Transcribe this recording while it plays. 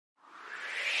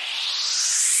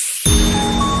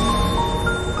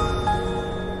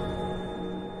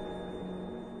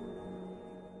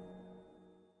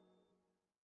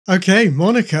Okay,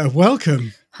 Monica,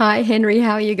 welcome. Hi, Henry.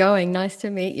 How are you going? Nice to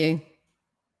meet you.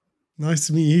 Nice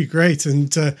to meet you. Great. And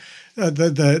the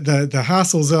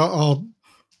Hassells are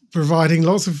providing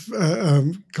lots of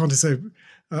content. So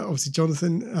obviously,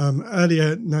 Jonathan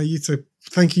earlier, now you. So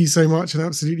thank you so much, and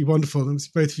absolutely wonderful. And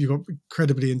both of you got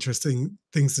incredibly interesting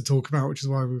things to talk about, which is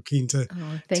why we were keen to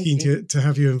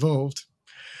have you involved.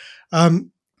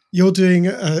 You're doing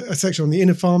a section on the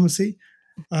inner pharmacy.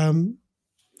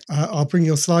 I'll bring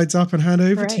your slides up and hand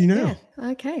over to you now. Yeah.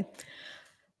 Okay.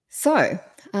 So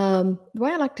the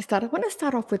way I like to start, I want to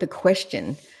start off with a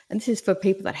question. And this is for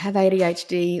people that have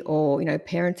ADHD or,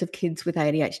 parents of kids with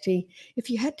ADHD. If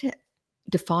you had to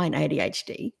define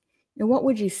ADHD, what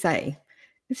would you say?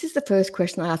 This is the first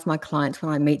question I ask my clients when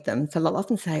I meet them. So they'll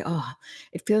often say,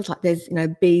 it feels like there's,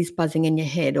 bees buzzing in your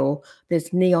head, or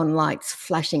there's neon lights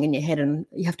flashing in your head and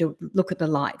you have to look at the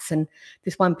lights. And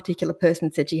this one particular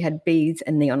person said she had bees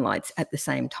and neon lights at the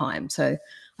same time. So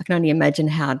I can only imagine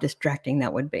how distracting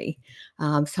that would be.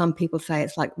 Some people say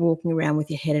it's like walking around with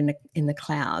your head in the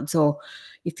clouds, or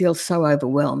you feel so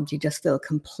overwhelmed, you just feel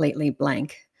completely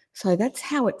blank. So that's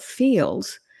how it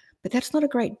feels. But that's not a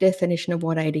great definition of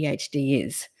what ADHD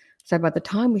is. So by the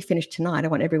time we finish tonight, I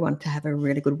want everyone to have a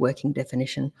really good working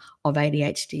definition of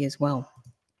ADHD as well.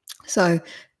 So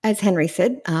as Henry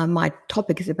said, my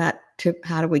topic is about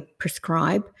how do we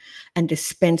prescribe and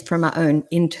dispense from our own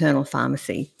internal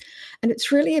pharmacy. And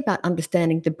it's really about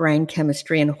understanding the brain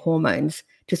chemistry and hormones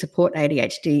to support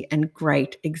ADHD and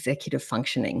great executive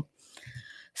functioning.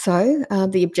 So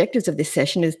the objectives of this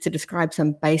session is to describe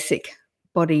some basic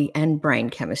body and brain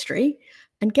chemistry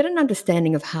and get an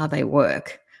understanding of how they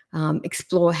work,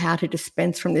 explore how to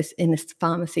dispense from this in this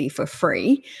pharmacy for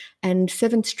free, and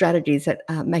 7 strategies that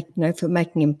for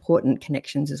making important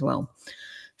connections as well.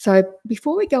 So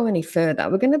before we go any further,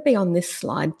 we're going to be on this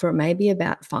slide for maybe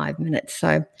about 5 minutes.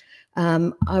 So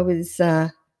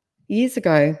years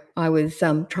ago, I was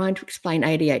trying to explain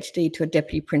ADHD to a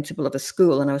deputy principal of a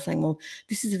school, and I was saying, well,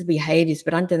 this is the behaviours,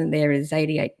 but under there is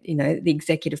ADHD, the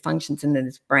executive functions, and then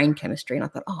there's brain chemistry. And I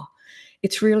thought,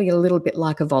 it's really a little bit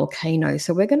like a volcano.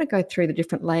 So we're going to go through the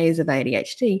different layers of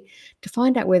ADHD to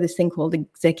find out where this thing called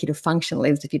executive function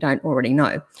lives, if you don't already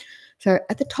know. So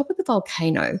at the top of the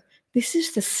volcano, this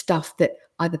is the stuff that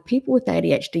either people with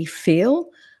ADHD feel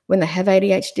when they have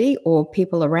ADHD, or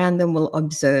people around them will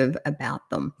observe about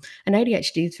them. And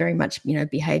ADHD is very much,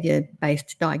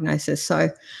 behavior-based diagnosis. So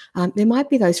there might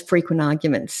be those frequent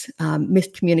arguments,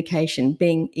 miscommunication,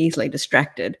 being easily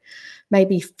distracted,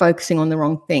 maybe focusing on the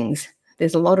wrong things.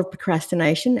 There's a lot of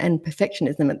procrastination and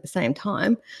perfectionism at the same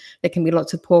time. There can be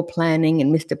lots of poor planning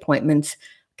and missed appointments,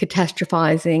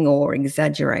 catastrophizing or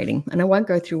exaggerating. And I won't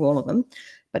go through all of them,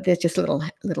 but there's just a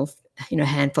little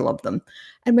handful of them.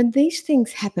 And when these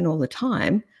things happen all the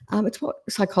time, it's what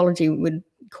psychology would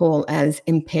call as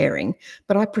impairing,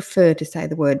 but I prefer to say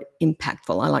the word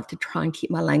impactful. I like to try and keep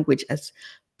my language as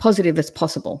positive as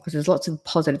possible, because there's lots of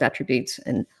positive attributes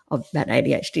of that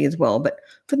ADHD as well. But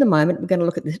for the moment, we're going to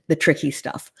look at the tricky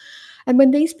stuff. And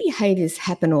when these behaviors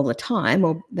happen all the time,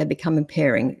 or they become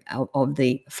impairing of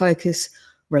the focus,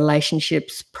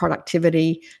 relationships,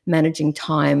 productivity, managing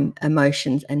time,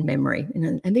 emotions, and memory.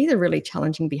 And these are really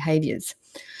challenging behaviours.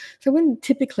 So when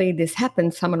typically this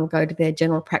happens, someone will go to their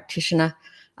general practitioner,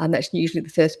 that's usually the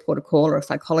first port of call, or a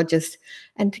psychologist,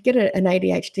 and to get an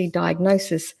ADHD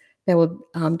diagnosis, they will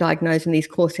diagnose in these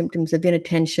core symptoms of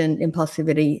inattention,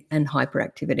 impulsivity, and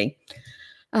hyperactivity.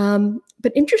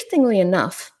 But interestingly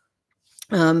enough,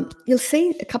 you'll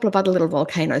see a couple of other little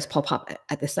volcanoes pop up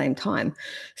at the same time.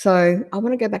 So I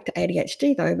want to go back to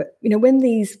ADHD though, but when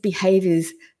these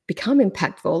behaviors become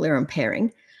impactful, they're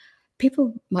impairing,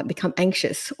 people might become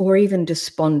anxious or even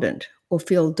despondent or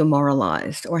feel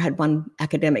demoralized, or I had one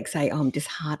academic say, I'm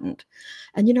disheartened.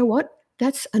 And you know what?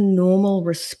 That's a normal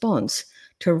response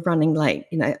to running late,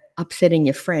 upsetting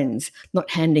your friends, not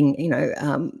handing,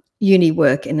 uni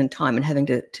work in time and having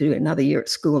to do another year at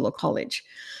school or college.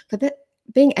 So that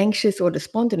being anxious or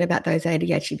despondent about those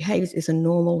ADHD behaviors is a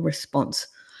normal response.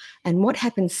 And what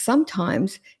happens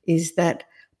sometimes is that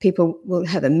people will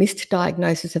have a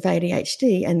misdiagnosis of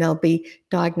ADHD and they'll be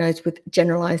diagnosed with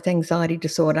generalized anxiety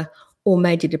disorder or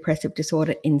major depressive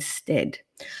disorder instead.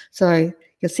 So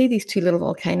you'll see these 2 little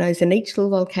volcanoes, and each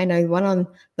little volcano, one on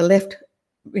the left,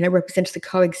 represents the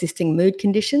coexisting mood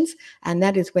conditions, and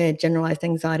that is where generalized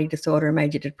anxiety disorder,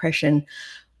 major depression,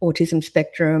 autism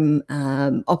spectrum,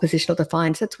 oppositional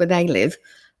defiance, that's where they live.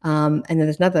 And then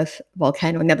there's another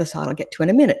volcano on the other side I'll get to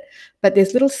in a minute. But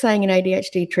there's little saying in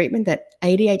ADHD treatment that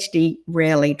ADHD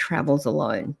rarely travels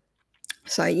alone.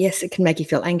 So yes, it can make you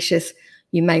feel anxious.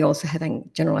 You may also have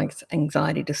generalized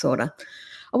anxiety disorder.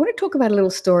 I want to talk about a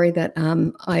little story that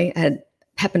I had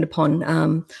happened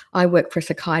upon. I work for a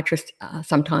psychiatrist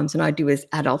sometimes, and I do his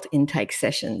adult intake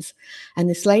sessions. And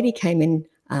this lady came in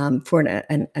for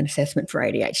an assessment for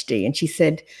ADHD, and she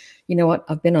said, you know what,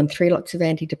 I've been on 3 lots of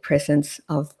antidepressants.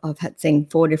 I've seen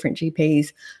 4 different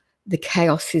GPs. The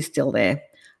chaos is still there,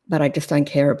 but I just don't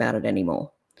care about it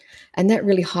anymore. And that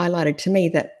really highlighted to me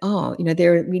that,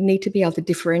 we need to be able to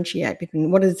differentiate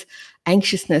between what is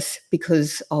anxiousness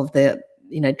because of the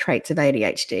traits of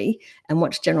ADHD and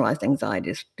what's generalized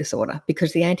anxiety disorder,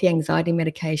 because the anti-anxiety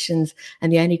medications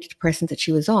and the antidepressants that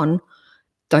she was on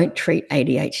don't treat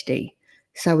ADHD.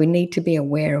 So we need to be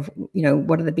aware of,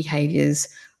 what are the behaviors,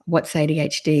 what's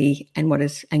ADHD and what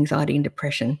is anxiety and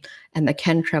depression, and they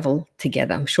can travel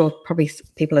together. I'm sure probably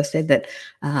people have said that,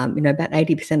 about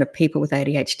 80% of people with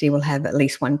ADHD will have at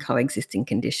least one coexisting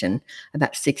condition.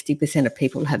 About 60% of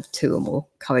people have 2 or more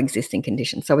coexisting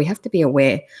conditions. So we have to be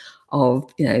aware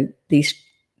of,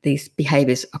 these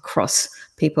behaviors across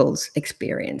people's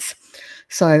experience.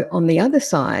 So on the other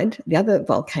side, the other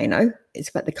volcano is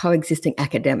about the coexisting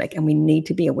academic, and we need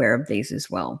to be aware of these as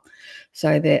well.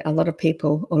 So there are a lot of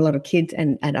people, or a lot of kids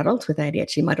and adults with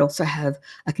ADHD might also have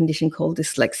a condition called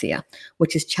dyslexia,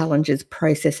 which is challenges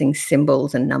processing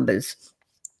symbols and numbers.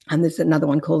 And there's another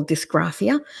one called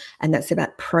dysgraphia, and that's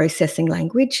about processing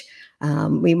language.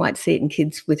 We might see it in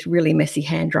kids with really messy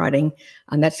handwriting,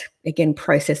 and that's, again,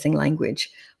 processing language.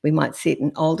 We might see it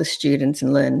in older students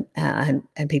and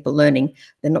and people learning.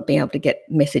 They're not being able to get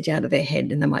message out of their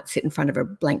head, and they might sit in front of a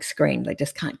blank screen. They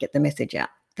just can't get the message out.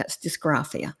 That's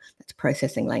dysgraphia. That's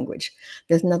processing language.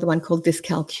 There's another one called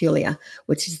dyscalculia,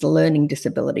 which is the learning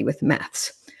disability with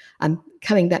maths.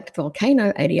 Coming back to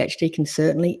volcano, ADHD can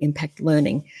certainly impact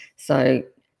learning. So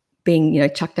being,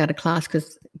 chucked out of class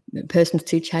because the person's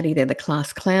too chatty, they're the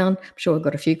class clown. I'm sure we've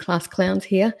got a few class clowns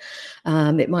here.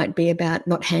 It might be about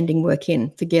not handing work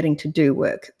in, forgetting to do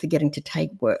work, forgetting to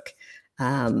take work,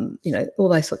 all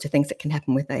those sorts of things that can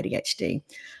happen with ADHD.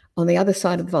 On the other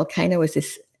side of the volcano is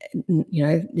this,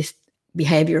 this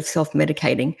behavior of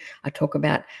self-medicating. I talk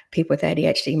about people with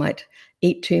ADHD might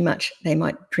eat too much, they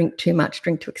might drink too much,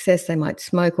 drink to excess, they might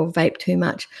smoke or vape too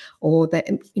much, or they,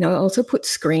 also put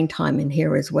screen time in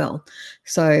here as well.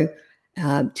 So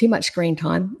too much screen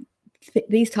time,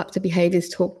 these types of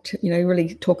behaviors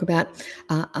really talk about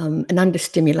an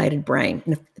understimulated brain.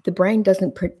 And if the brain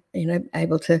doesn't,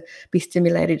 able to be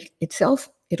stimulated itself,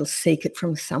 it'll seek it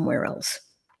from somewhere else.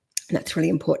 And that's a really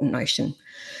important notion.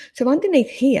 So underneath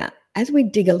here, as we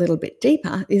dig a little bit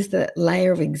deeper, is the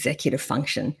layer of executive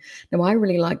function. Now, I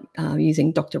really like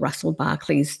using Dr. Russell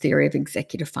Barkley's theory of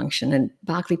executive function, and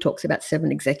Barkley talks about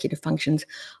 7 executive functions.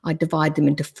 I divide them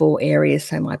into 4 areas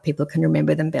so my people can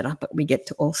remember them better, but we get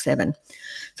to all 7.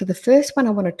 So the first one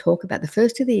I want to talk about, the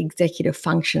first of the executive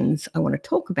functions I want to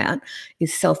talk about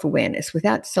is self-awareness.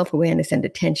 Without self-awareness and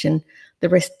attention, the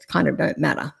rest kind of don't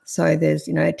matter. So there's,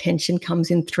 attention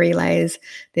comes in 3 layers.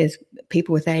 There's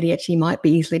people with ADHD might be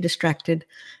easily distracted.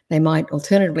 They might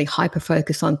alternatively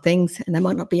hyper-focus on things, and they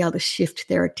might not be able to shift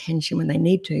their attention when they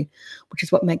need to, which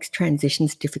is what makes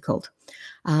transitions difficult.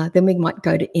 Then we might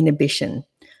go to inhibition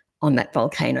on that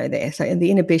volcano there. So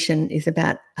the inhibition is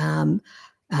about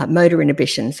motor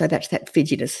inhibition. So that's that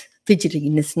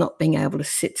fidgetiness, not being able to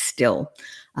sit still,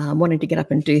 wanting to get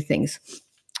up and do things.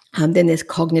 Then there's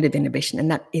cognitive inhibition,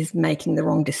 and that is making the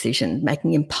wrong decision,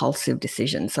 making impulsive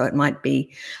decisions. So it might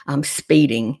be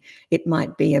speeding. It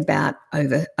might be about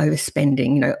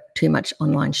overspending, too much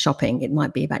online shopping. It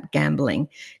might be about gambling.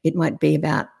 It might be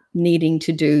about needing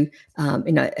to do,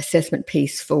 assessment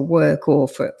piece for work or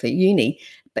for uni,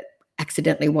 but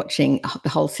accidentally watching the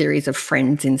whole series of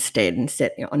Friends instead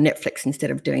on Netflix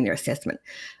instead of doing their assessment.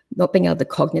 Not being able to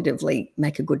cognitively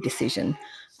make a good decision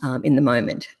in the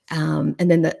moment. And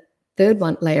then the third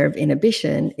layer of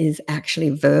inhibition is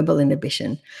actually verbal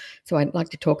inhibition. So I'd like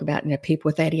to talk about, people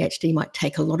with ADHD might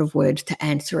take a lot of words to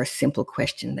answer a simple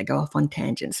question. They go off on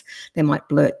tangents. They might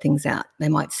blurt things out. They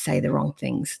might say the wrong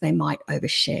things. They might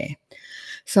overshare.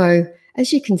 So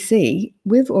as you can see,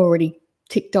 we've already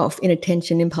ticked off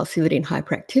inattention, impulsivity, and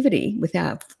hyperactivity with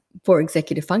our 4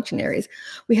 executive function areas.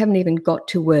 We haven't even got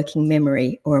to working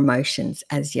memory or emotions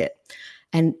as yet.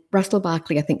 And Russell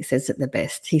Barkley, I think, says it the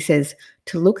best. He says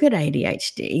to look at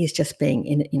ADHD as just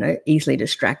being, easily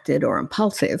distracted or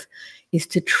impulsive is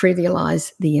to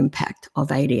trivialize the impact of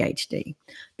ADHD.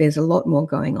 There's a lot more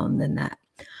going on than that.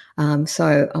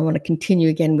 So I want to continue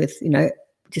again with,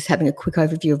 just having a quick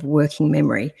overview of working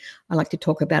memory. I like to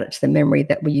talk about it's the memory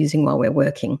that we're using while we're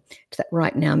working. It's that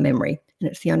right now memory. And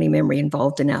it's the only memory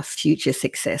involved in our future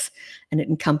success. And it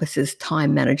encompasses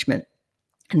time management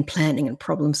and planning and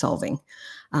problem solving.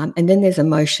 And then there's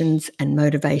emotions, and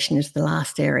motivation is the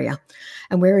last area.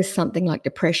 And whereas something like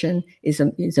depression is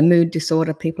a mood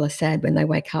disorder, people are sad when they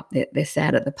wake up, they're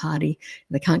sad at the party,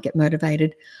 they can't get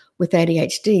motivated. With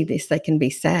ADHD, they can be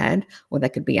sad or they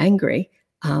could be angry,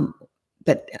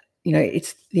 but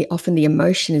it's often the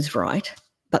emotion is right,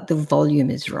 but the volume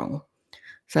is wrong.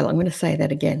 So I'm going to say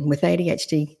that again. With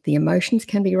ADHD, the emotions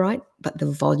can be right, but the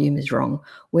volume is wrong.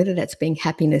 Whether that's being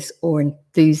happiness or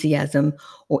enthusiasm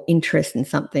or interest in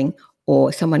something,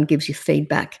 or someone gives you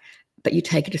feedback, but you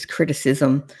take it as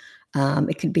criticism.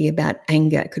 It could be about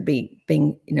anger. It could be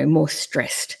being, more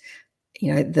stressed.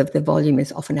 The volume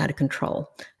is often out of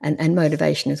control, and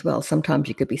motivation as well. Sometimes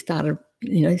you could be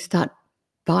start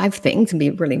 5 things and be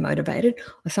really motivated,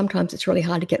 or sometimes it's really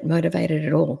hard to get motivated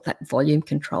at all. That volume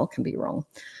control can be wrong.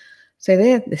 So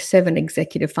they're the 7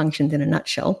 executive functions in a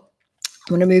nutshell.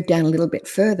 I want to move down a little bit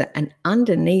further, and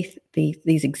underneath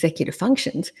these executive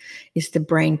functions is the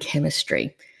brain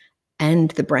chemistry and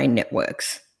the brain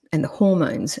networks and the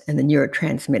hormones and the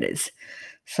neurotransmitters.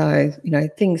 So,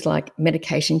 things like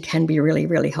medication can be really,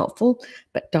 really helpful,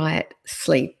 but diet,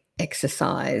 sleep,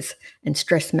 exercise, and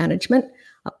stress management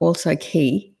are also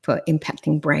key for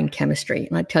impacting brain chemistry.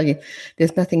 And I tell you,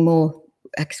 there's nothing more,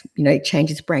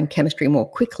 changes brain chemistry more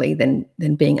quickly than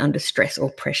being under stress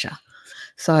or pressure.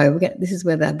 So this is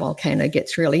where the volcano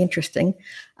gets really interesting.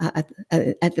 At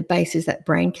the base is that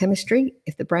brain chemistry.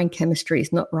 If the brain chemistry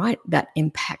is not right, that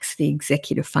impacts the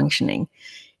executive functioning.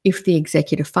 If the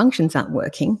executive functions aren't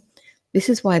working, this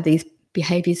is why these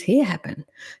behaviors here happen.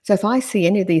 So if I see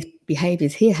any of these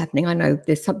behaviors here happening, I know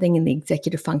there's something in the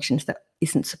executive functions that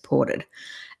isn't supported.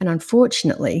 And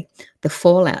unfortunately, the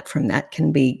fallout from that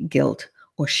can be guilt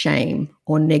or shame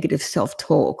or negative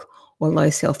self-talk or low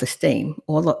self-esteem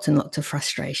or lots and lots of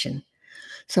frustration.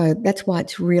 So that's why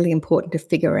it's really important to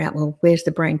figure out, well, where's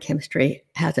the brain chemistry?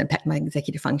 How does it impact my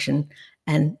executive function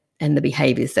and the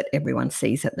behaviors that everyone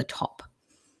sees at the top?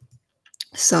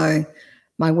 So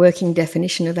my working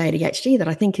definition of ADHD that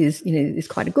I think is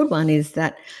quite a good one is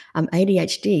that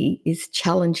ADHD is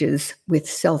challenges with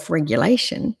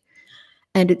self-regulation,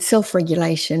 and it's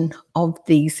self-regulation of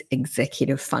these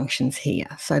executive functions here.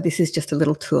 So this is just a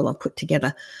little tool I've put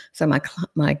together so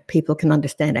my people can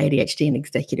understand ADHD and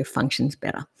executive functions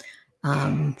better.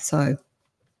 I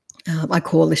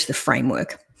call this the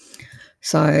framework.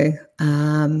 So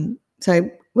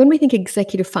when we think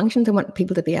executive functions, I want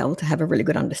people to be able to have a really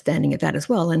good understanding of that as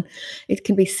well. And it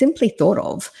can be simply thought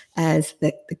of as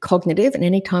the cognitive. And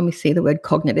anytime we see the word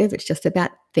cognitive, it's just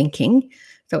about thinking.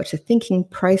 So it's the thinking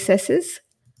processes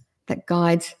that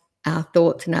guides our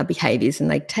thoughts and our behaviors, and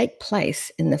they take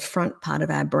place in the front part of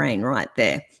our brain right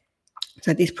there.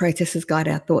 So these processes guide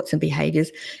our thoughts and behaviors.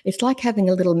 It's like having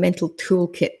a little mental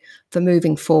toolkit for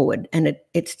moving forward, and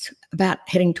it's about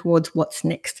heading towards what's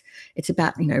next. It's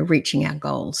about, reaching our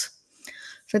goals.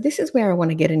 So this is where I want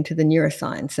to get into the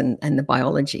neuroscience and the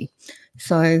biology.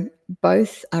 So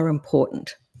both are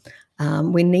important.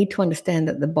 We need to understand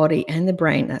that the body and the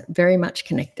brain are very much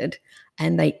connected,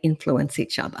 and they influence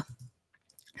each other.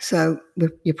 So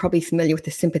you're probably familiar with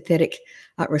the sympathetic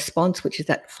response, which is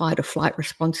that fight or flight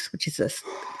response, which is a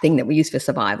thing that we use for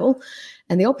survival.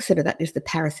 And the opposite of that is the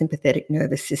parasympathetic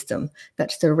nervous system.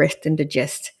 That's the rest and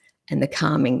digest and the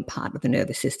calming part of the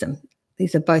nervous system.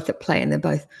 These are both at play, and they're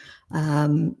both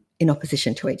in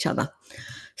opposition to each other.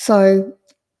 So,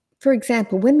 for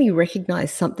example, when we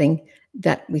recognize something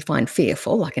that we find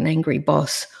fearful, like an angry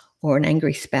boss or an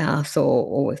angry spouse,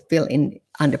 or feel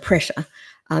under pressure,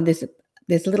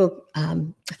 there's a little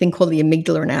thing called the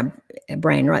amygdala in our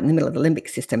brain right in the middle of the limbic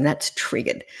system, and that's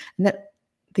triggered. And that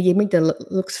the amygdala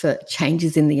looks for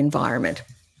changes in the environment,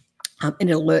 and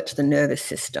it alerts the nervous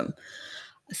system.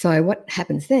 So what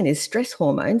happens then is stress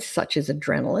hormones such as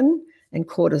adrenaline and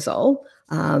cortisol.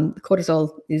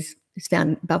 Cortisol is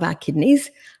found above our kidneys,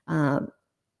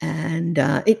 and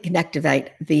it can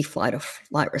activate the fight or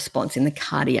flight response in the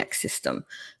cardiac system.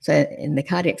 So in the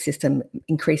cardiac system,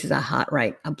 increases our heart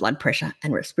rate, our blood pressure,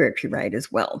 and respiratory rate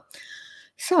as well.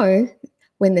 So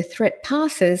when the threat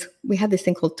passes, we have this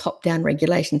thing called top-down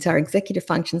regulation. So our executive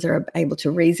functions are able to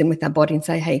reason with our body and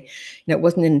say, hey, it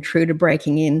wasn't an intruder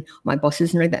breaking in. My boss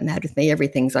isn't really that mad with me.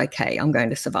 Everything's okay. I'm going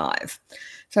to survive.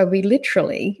 So we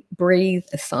literally breathe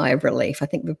a sigh of relief. I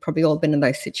think we've probably all been in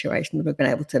those situations where we've been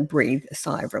able to breathe a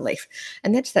sigh of relief.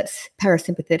 And that's that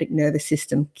parasympathetic nervous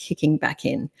system kicking back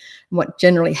in. And what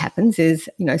generally happens is,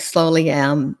 slowly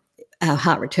our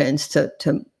heart returns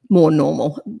to more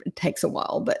normal. It takes a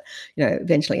while, but,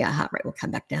 eventually our heart rate will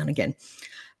come back down again.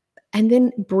 And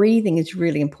then breathing is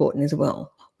really important as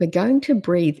well. We're going to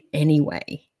breathe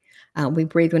anyway. We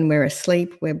breathe when we're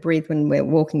asleep. We breathe when we're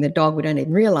walking the dog. We don't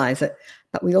even realize it.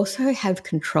 But we also have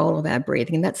control of our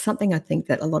breathing. And that's something I think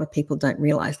that a lot of people don't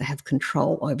realize. They have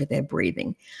control over their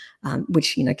breathing,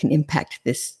 which, can impact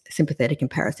this sympathetic and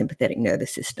parasympathetic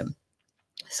nervous system.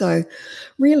 So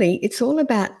really, it's all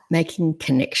about making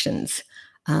connections.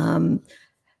 The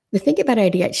thing about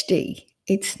ADHD,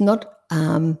 it's not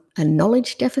a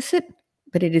knowledge deficit,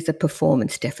 but it is a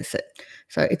performance deficit.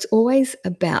 So it's always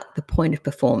about the point of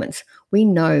performance. We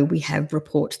know we have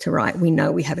reports to write. We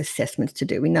know we have assessments to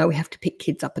do. We know we have to pick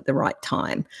kids up at the right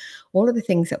time. All of the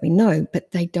things that we know,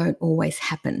 but they don't always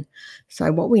happen.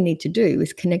 So what we need to do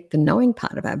is connect the knowing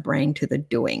part of our brain to the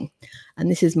doing.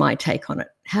 And this is my take on it.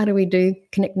 How do we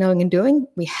connect knowing and doing?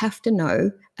 We have to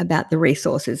know about the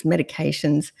resources,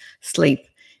 medications, sleep,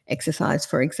 exercise,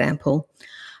 for example.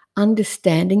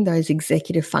 Understanding those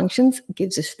executive functions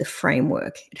gives us the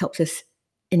framework. It helps us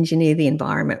engineer the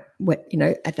environment,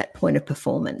 at that point of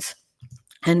performance.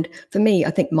 And for me,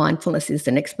 I think mindfulness is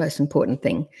the next most important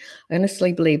thing. I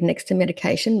honestly believe next to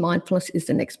medication, mindfulness is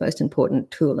the next most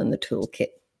important tool in the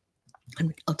toolkit.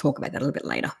 And I'll talk about that a little bit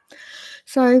later.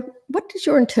 So what does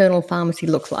your internal pharmacy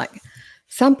look like?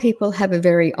 Some people have a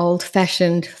very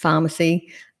old-fashioned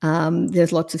pharmacy.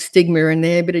 There's lots of stigma in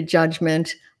there, a bit of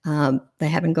judgment. They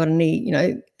haven't got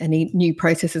any new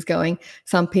processes going.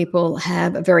 Some people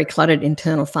have a very cluttered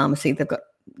internal pharmacy. They've got,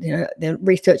 they're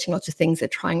researching lots of things. They're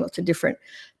trying lots of different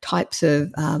types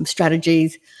of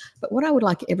strategies. But what I would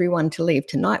like everyone to leave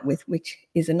tonight with, which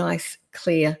is a nice,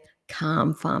 clear,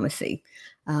 calm pharmacy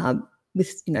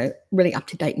with, really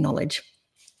up-to-date knowledge.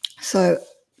 So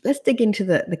let's dig into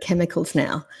the chemicals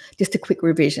now. Just a quick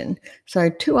revision. So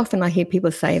too often I hear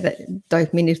people say that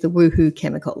dopamine is the woohoo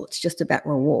chemical. It's just about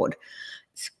reward.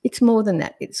 It's more than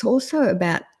that. It's also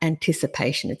about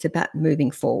anticipation. It's about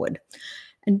moving forward.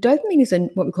 And dopamine is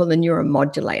what we call the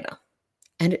neuromodulator.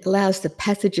 And it allows the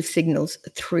passage of signals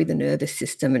through the nervous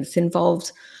system. And it's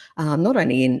involved not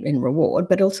only in reward,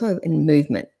 but also in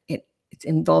movement. It's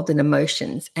involved in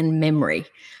emotions and memory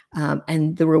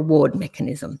and the reward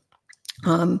mechanism.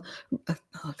 A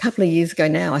couple of years ago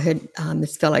now, I heard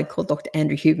this fellow called Dr.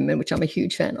 Andrew Huberman, which I'm a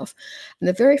huge fan of. And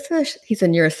he's a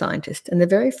neuroscientist. And the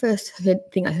very first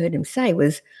thing I heard him say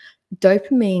was,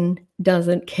 dopamine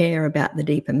doesn't care about the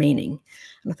deeper meaning.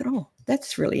 And I thought, oh,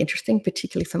 that's really interesting,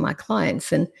 particularly for my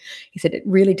clients. And he said, it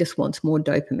really just wants more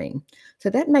dopamine. So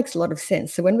that makes a lot of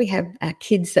sense. So when we have our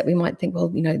kids that we might think, well,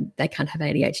 they can't have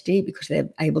ADHD because they're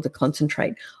able to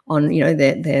concentrate on,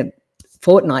 their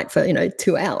fortnight for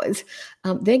 2 hours,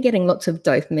 they're getting lots of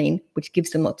dopamine, which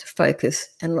gives them lots of focus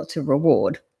and lots of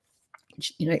reward,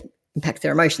 which impacts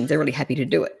their emotions. They're really happy to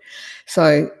do it.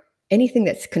 So anything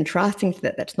that's contrasting to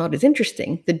that, that's not as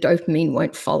interesting, the dopamine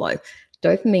won't follow.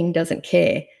 Dopamine doesn't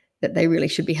care that they really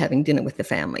should be having dinner with the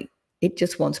family. It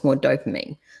just wants more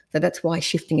dopamine. So that's why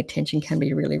shifting attention can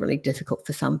be really, really difficult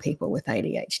for some people with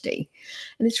ADHD.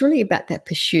 And it's really about that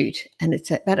pursuit, and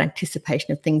it's about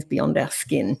anticipation of things beyond our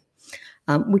skin,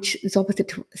 which is opposite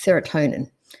to serotonin.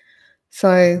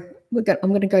 So I'm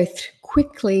going to go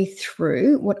quickly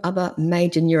through what other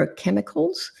major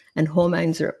neurochemicals and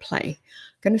hormones are at play.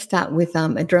 I'm going to start with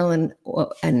adrenaline,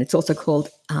 and it's also called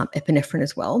epinephrine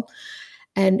as well.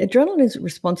 And adrenaline is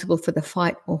responsible for the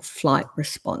fight or flight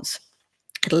response.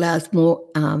 It allows more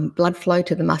blood flow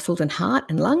to the muscles and heart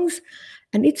and lungs,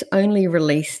 and it's only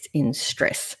released in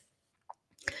stress.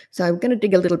 So we're going to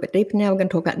dig a little bit deeper now. We're going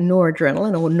to talk about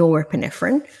noradrenaline or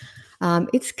norepinephrine.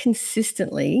 It's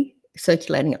consistently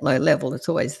circulating at low level. It's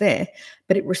always there,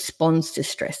 but it responds to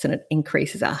stress and it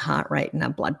increases our heart rate and our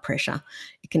blood pressure.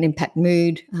 It can impact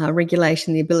mood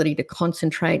regulation, the ability to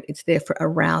concentrate. It's there for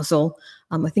arousal.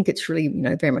 I think it's really,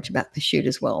 very much about pursuit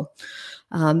as well.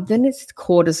 Then it's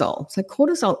cortisol. So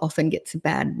cortisol often gets a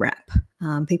bad rap.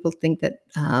 People think that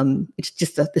it's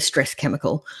just the stress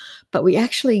chemical, but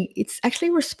it's actually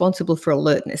responsible for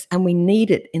alertness, and we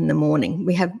need it in the morning.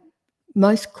 We have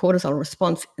most cortisol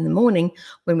response in the morning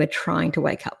when we're trying to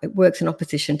wake up. It works in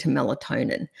opposition to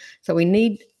melatonin. So we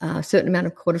need a certain amount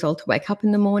of cortisol to wake up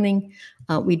in the morning.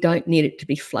 We don't need it to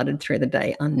be flooded through the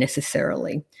day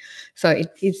unnecessarily. So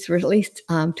it's released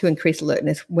to increase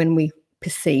alertness when we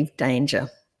perceive danger.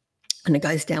 And it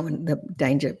goes down when the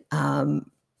danger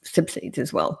subsides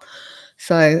as well.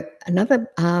 So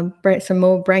some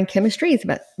more brain chemistry is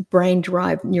about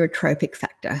brain-derived neurotropic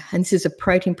factor. And this is a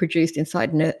protein produced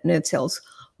inside nerve cells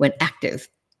when active.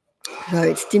 So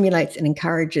it stimulates and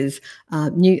encourages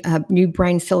new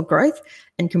brain cell growth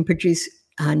and can produce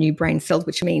new brain cells,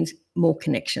 which means more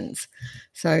connections,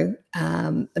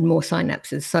 and more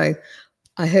synapses. So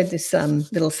I heard this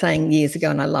little saying years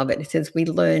ago, and I love it. It says, we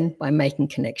learn by making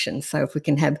connections. So if we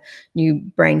can have new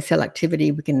brain cell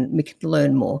activity, we can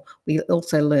learn more. We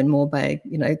also learn more by,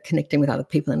 connecting with other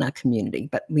people in our community,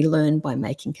 but we learn by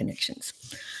making connections.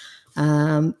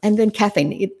 And then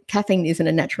caffeine. Caffeine isn't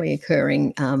a naturally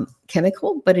occurring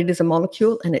chemical, but it is a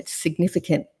molecule, and it's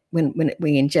significant when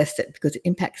we ingest it because it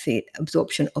impacts the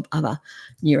absorption of other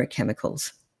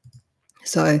neurochemicals.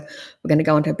 So we're going to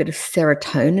go into a bit of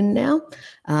serotonin now.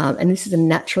 And this is a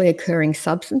naturally occurring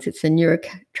substance. It's a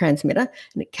neurotransmitter,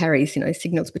 and it carries,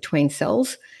 signals between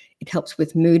cells. It helps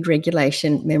with mood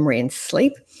regulation, memory, and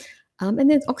sleep. And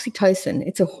then oxytocin.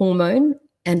 It's a hormone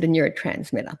and a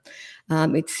neurotransmitter.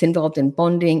 It's involved in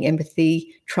bonding,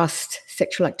 empathy, trust,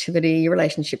 sexual activity,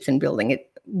 relationships, and building.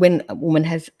 When a woman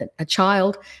has a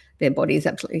child, their body is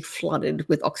absolutely flooded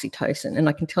with oxytocin. And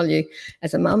I can tell you,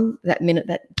 as a mum, that minute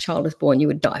that child is born, you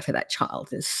would die for that child.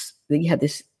 You have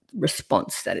this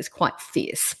response that is quite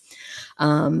fierce.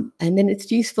 And then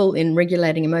it's useful in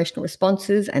regulating emotional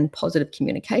responses and positive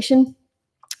communication.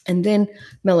 And then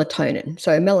melatonin.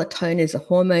 So melatonin is a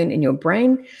hormone in your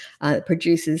brain that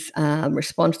produces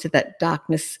response to that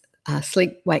darkness,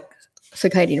 sleep-wake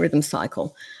circadian rhythm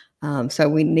cycle. So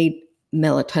we need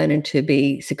melatonin to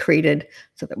be secreted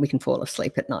so that we can fall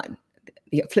asleep at night.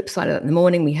 The flip side of that, in the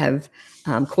morning, we have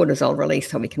cortisol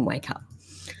release so we can wake up.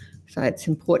 So it's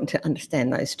important to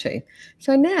understand those two.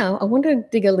 So now I want to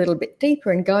dig a little bit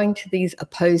deeper and go into these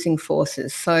opposing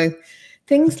forces. So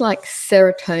things like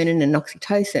serotonin and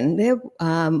oxytocin, they're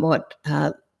what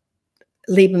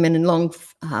Lieberman and Long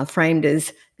framed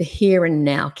as the here and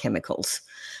now chemicals.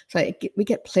 So we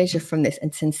get pleasure from this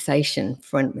and sensation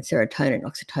from serotonin and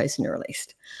oxytocin are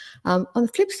released. On the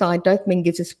flip side, dopamine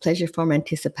gives us pleasure from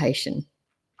anticipation.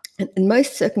 And in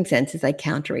most circumstances, they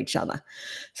counter each other.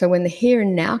 So when the here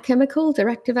and now chemicals are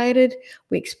activated,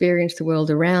 we experience the world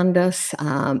around us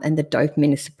and the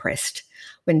dopamine is suppressed.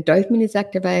 When dopamine is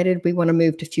activated, we want to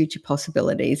move to future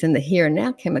possibilities. And the here and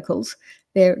now chemicals,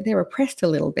 they're repressed a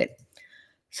little bit.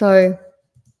 So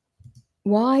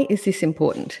why is this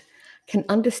important? Can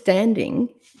understanding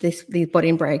these body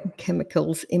and brain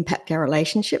chemicals impact our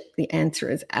relationship? The answer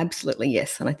is absolutely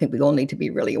yes, and I think we all need to be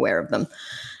really aware of them.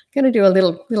 I'm going to do a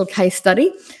little case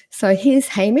study. So here's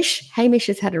Hamish. Hamish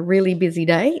has had a really busy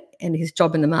day and his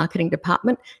job in the marketing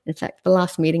department. In fact, the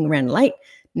last meeting ran late.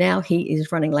 Now he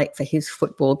is running late for his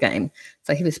football game.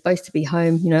 So he was supposed to be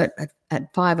home,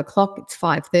 at 5 o'clock. It's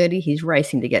 5:30. He's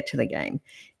racing to get to the game.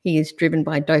 He is driven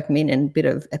by dopamine and a bit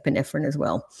of epinephrine as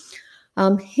well.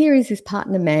 Here is his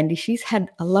partner, Mandy. She's had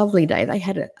a lovely day. They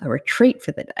had a retreat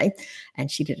for the day,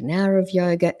 and she did an hour of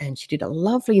yoga, and she did a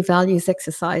lovely values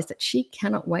exercise that she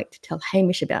cannot wait to tell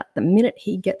Hamish about the minute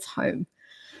he gets home.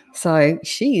 So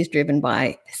she is driven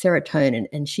by serotonin,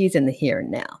 and she's in the here and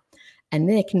now. And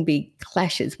there can be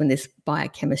clashes when this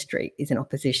biochemistry is in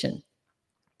opposition.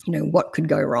 What could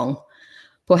go wrong?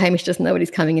 Poor Hamish doesn't know what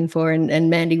he's coming in for, and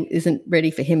Mandy isn't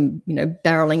ready for him,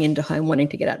 barreling into home wanting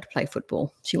to get out to play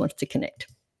football. She wants to connect.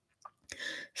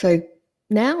 So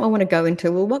now I want to go into,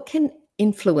 what can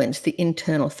influence the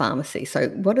internal pharmacy? So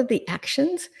what are the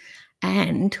actions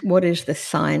and what is the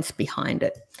science behind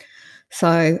it?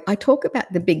 So I talk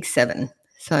about the big 7.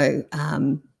 So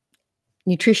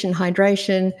nutrition,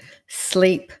 hydration,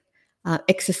 sleep,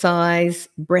 exercise,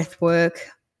 breath work,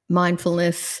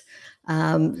 mindfulness,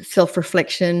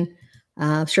 self-reflection,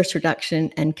 stress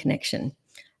reduction, and connection.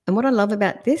 And what I love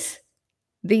about this,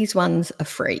 these ones are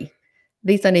free.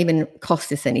 These don't even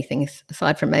cost us anything,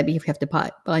 aside from maybe if you have to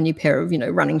buy a new pair of,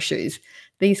 running shoes.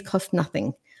 These cost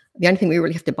nothing. The only thing we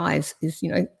really have to buy is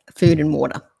food and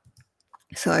water.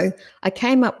 So I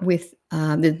came up with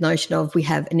the notion of we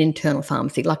have an internal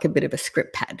pharmacy, like a bit of a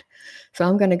script pad. So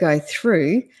I'm going to go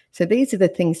through. So these are the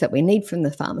things that we need from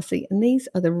the pharmacy. And these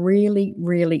are the really,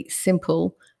 really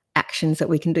simple actions that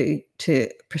we can do to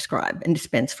prescribe and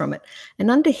dispense from it. And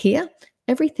under here,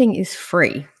 everything is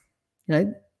free.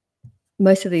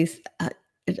 Most of these are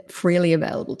freely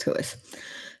available to us.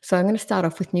 So I'm going to start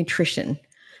off with nutrition.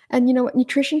 And you know what?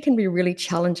 Nutrition can be really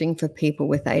challenging for people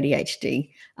with ADHD.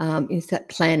 Is that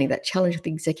planning, that challenge with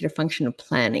the executive function of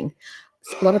planning.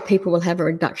 A lot of people will have a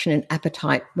reduction in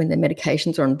appetite when their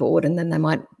medications are on board, and then they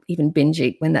might even binge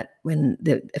eat when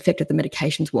the effect of the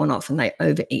medication's worn off and they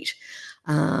overeat.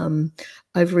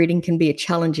 Overeating can be a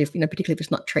challenge particularly if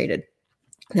it's not treated.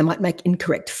 They might make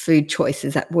incorrect food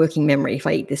choices, that working memory. If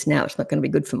I eat this now, it's not going to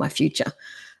be good for my future.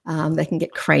 They can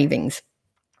get cravings.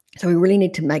 So we really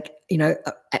need to make,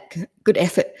 a good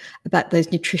effort about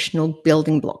those nutritional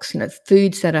building blocks,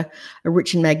 foods that are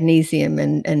rich in magnesium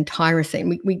and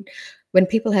tyrosine. When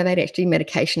people have ADHD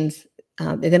medications,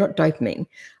 they're not dopamine.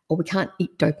 or we can't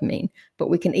eat dopamine, but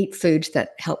we can eat foods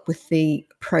that help with the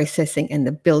processing and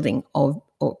the building of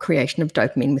or creation of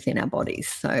dopamine within our bodies.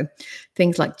 So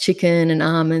things like chicken and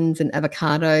almonds and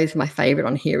avocados. My favorite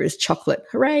on here is chocolate.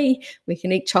 Hooray! We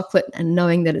can eat chocolate and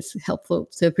knowing that it's helpful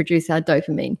to produce our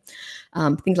dopamine.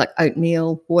 Things like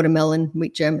oatmeal, watermelon,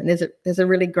 wheat germ. And there's a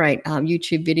really great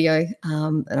YouTube video,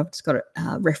 and I've just got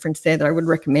a reference there that I would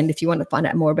recommend if you want to find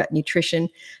out more about nutrition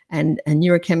and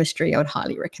neurochemistry. I would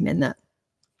highly recommend that.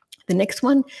 The next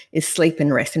one is sleep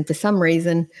and rest. And for some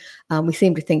reason, we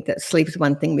seem to think that sleep is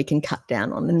one thing we can cut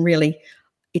down on. And really,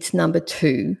 it's number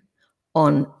 2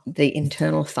 on the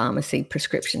internal pharmacy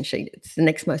prescription sheet. It's the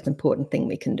next most important thing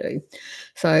we can do.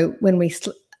 So when we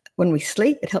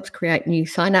sleep, it helps create new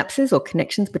synapses or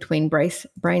connections between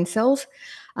brain cells.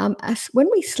 When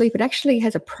we sleep, it actually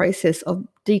has a process of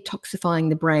detoxifying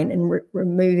the brain and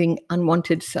removing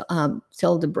unwanted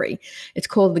cell debris. It's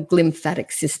called the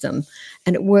glymphatic system,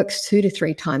 and it works 2 to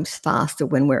 3 times faster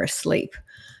when we're asleep.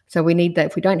 So we need that.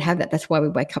 If we don't have that, that's why we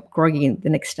wake up groggy the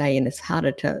next day, and it's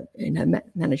harder to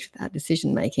manage our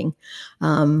decision making.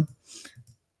 So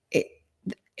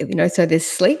there's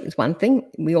sleep is one thing.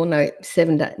 We all know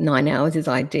 7 to 9 hours is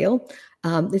ideal.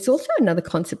 There's also another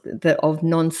concept of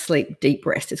non-sleep deep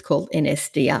rest. It's called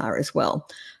NSDR as well.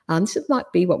 This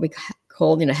might be what we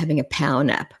call, having a power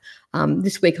nap.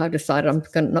 This week I've decided I'm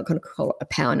not going to call it a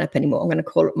power nap anymore. I'm going to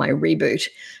call it my reboot.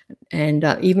 And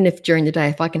even if during the day,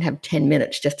 if I can have 10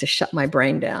 minutes just to shut my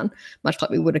brain down, much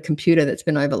like we would a computer that's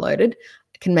been overloaded,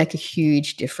 it can make a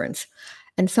huge difference.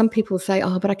 And some people say,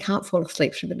 oh, but I can't fall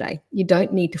asleep through the day. You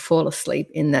don't need to fall asleep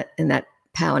in that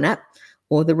power nap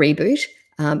or the reboot.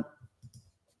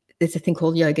 There's a thing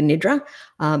called yoga nidra,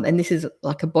 and this is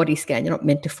like a body scan. You're not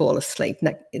meant to fall asleep.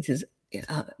 This is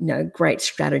great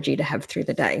strategy to have through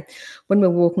the day. When we're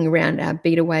walking around, our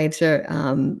beta waves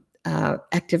are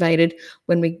activated.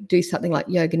 When we do something like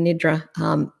yoga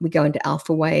nidra, we go into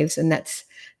alpha waves, and that's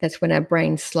when our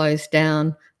brain slows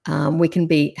down. We can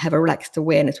have a relaxed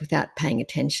awareness without paying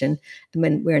attention. And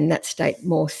when we're in that state,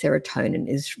 more serotonin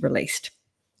is released,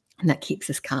 and that keeps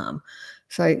us calm.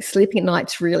 So sleeping at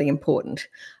night's really important.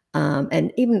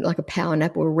 And even like a power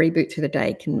nap or a reboot through the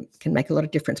day can make a lot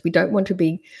of difference. We don't want to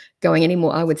be going any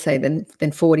more, I would say,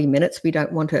 than 40 minutes. We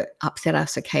don't want to upset our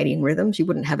circadian rhythms. You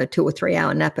wouldn't have a 2 or 3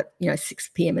 hour nap at 6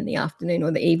 p.m. in the afternoon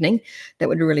or the evening. That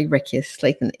would really wreck your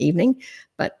sleep in the evening.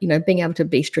 But being able to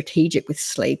be strategic with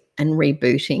sleep and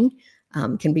rebooting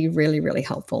can be really, really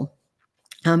helpful.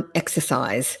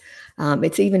 Exercise.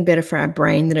 It's even better for our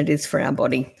brain than it is for our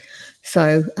body.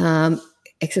 So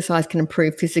exercise can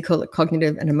improve physical,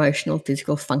 cognitive, and emotional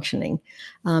physical functioning.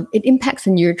 It impacts the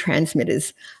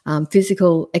neurotransmitters.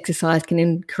 Physical exercise can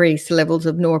increase levels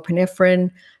of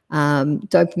norepinephrine,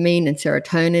 dopamine, and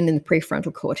serotonin in the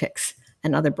prefrontal cortex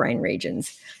and other brain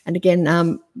regions. And again,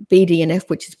 BDNF,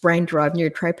 which is brain-derived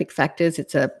neurotrophic factors,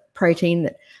 it's a protein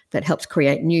that helps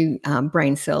create new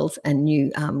brain cells and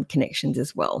new connections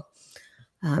as well,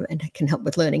 and it can help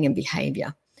with learning and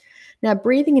behavior. Now,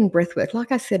 breathing and breath work,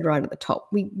 like I said right at the top,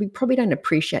 we probably don't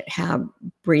appreciate how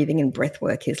breathing and breath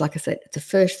work is. Like I said, it's the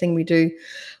first thing we do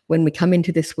when we come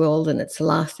into this world, and it's the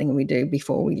last thing we do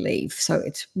before we leave. So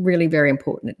it's really very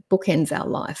important. It bookends our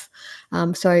life.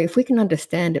 So if we can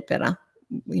understand it better,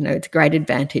 it's a great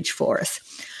advantage for us.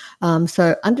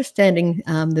 So understanding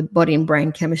the body and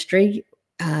brain chemistry,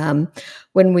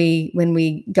 when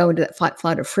we go into that fight,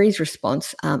 flight, or freeze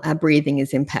response, our breathing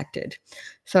is impacted.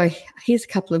 So here's a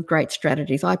couple of great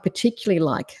strategies. I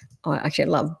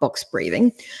love box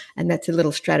breathing, and that's a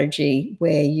little strategy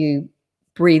where you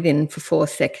breathe in for 4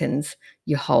 seconds,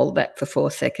 you hold that for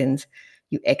 4 seconds,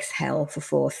 you exhale for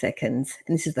 4 seconds,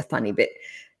 and this is the funny bit.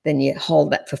 Then you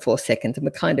hold that for 4 seconds, and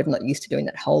we're kind of not used to doing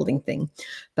that holding thing.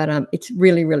 But it's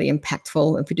really, really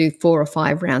impactful. If we do 4 or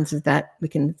 5 rounds of that, we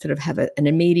can sort of have an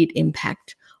immediate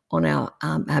impact on our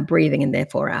breathing and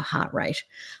therefore our heart rate.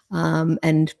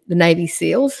 And the Navy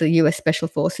SEALs, the US Special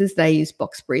Forces, they use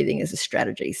box breathing as a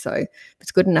strategy. So if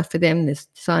it's good enough for them, there's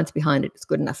science behind it, it's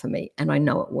good enough for me, and I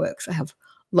know it works. I have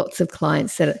lots of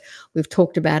clients that we've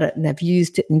talked about it and they've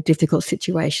used it in difficult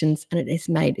situations, and it has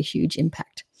made a huge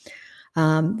impact.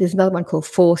 There's another one called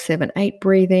 4-7-8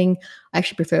 breathing. I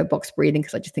actually prefer box breathing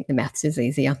because I just think the maths is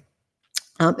easier.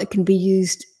 It can be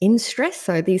used in stress.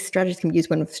 So these strategies can be used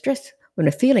when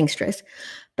we're feeling stress,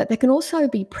 but they can also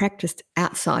be practiced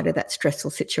outside of that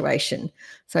stressful situation.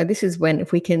 So this is when,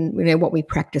 if we can, what we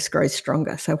practice grows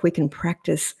stronger. So if we can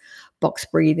practice box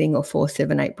breathing or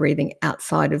 4-7-8 breathing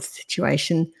outside of the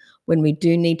situation, when we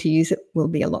do need to use it, we'll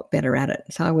be a lot better at it.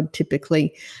 So I would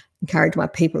typically encourage my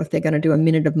people, if they're going to do a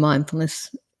minute of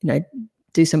mindfulness,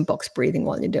 do some box breathing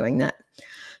while you're doing that.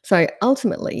 So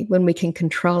ultimately, when we can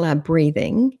control our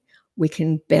breathing, we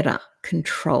can better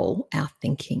control our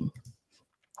thinking.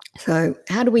 So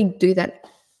how do we do that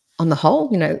on the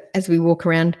whole? As we walk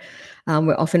around,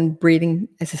 we're often breathing,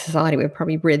 as a society, we're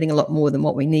probably breathing a lot more than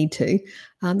what we need to.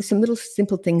 There's some little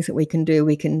simple things that we can do.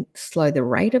 We can slow the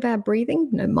rate of our breathing,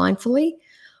 mindfully.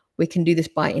 We can do this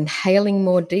by inhaling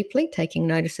more deeply, taking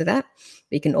notice of that.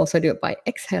 We can also do it by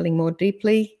exhaling more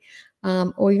deeply,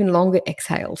 or even longer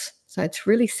exhales. So it's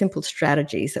really simple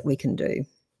strategies that we can do.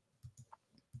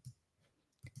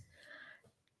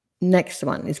 Next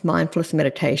one is mindfulness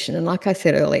meditation. And like I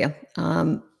said earlier,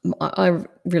 I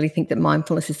really think that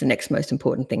mindfulness is the next most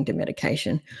important thing to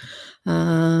medication.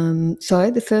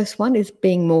 So the first one is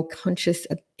being more conscious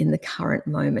in the current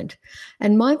moment.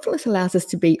 And mindfulness allows us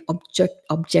to be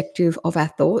objective of our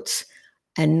thoughts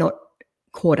and not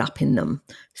caught up in them.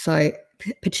 So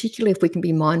particularly if we can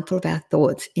be mindful of our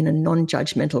thoughts in a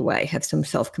non-judgmental way, have some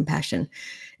self-compassion.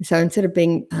 So instead of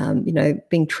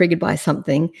being triggered by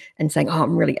something and saying, oh,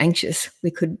 I'm really anxious, we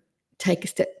could take a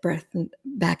step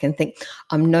back and think,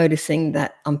 I'm noticing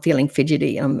that I'm feeling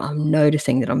fidgety. I'm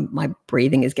noticing that my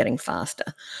breathing is getting faster.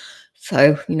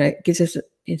 So, it gives us,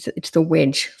 it's the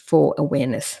wedge for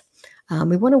awareness.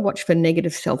 We want to watch for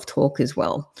negative self-talk as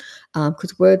well,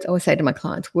 because words, I always say to my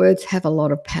clients, words have a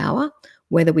lot of power,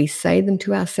 whether we say them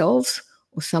to ourselves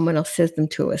or someone else says them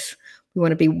to us. We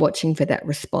want to be watching for that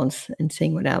response and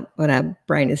seeing what our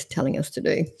brain is telling us to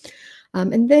do.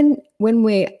 And then when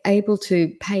we're able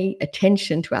to pay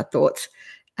attention to our thoughts,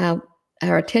 our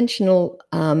attentional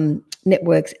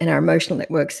networks and our emotional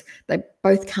networks, they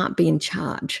both can't be in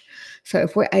charge. So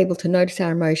if we're able to notice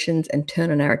our emotions and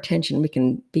turn on our attention, we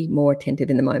can be more attentive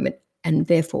in the moment and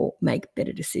therefore make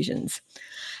better decisions.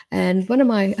 And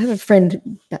I have a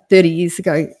friend about 30 years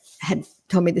ago had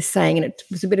told me this saying, and it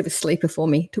was a bit of a sleeper for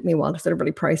me. It took me a while to sort of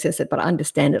really process it, but I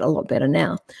understand it a lot better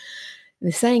now.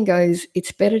 The saying goes,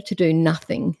 it's better to do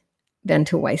nothing than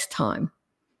to waste time.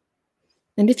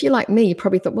 And if you're like me, you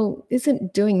probably thought, well,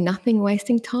 isn't doing nothing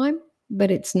wasting time?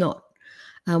 But it's not.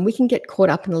 We can get caught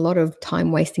up in a lot of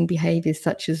time-wasting behaviors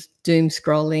such as doom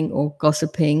scrolling or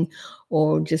gossiping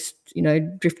or just,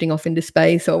 drifting off into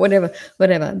space or whatever. But,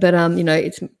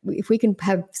 if we can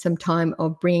have some time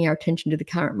of bringing our attention to the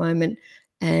current moment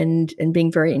and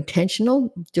being very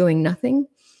intentional, doing nothing,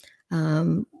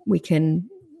 we can,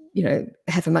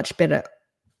 have a much better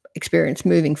experience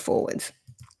moving forwards.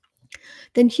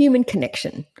 Then human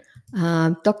connection.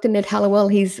 Dr. Ned Hallowell,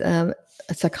 he's a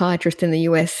psychiatrist in the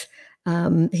US.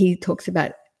 He talks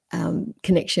about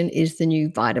connection is the new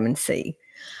vitamin C.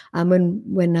 When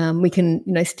we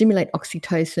can, stimulate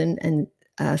oxytocin and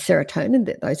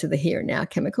serotonin, those are the here and now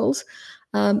chemicals.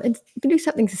 And you can do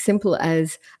something as simple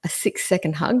as a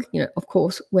 6-second hug, of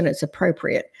course, when it's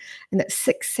appropriate. And that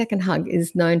 6-second hug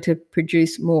is known to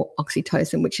produce more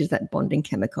oxytocin, which is that bonding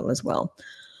chemical as well.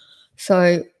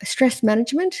 So stress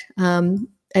management and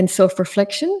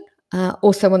self-reflection,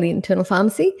 also on the internal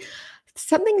pharmacy,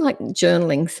 something like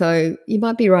journaling. So you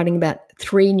might be writing about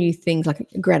 3 new things, like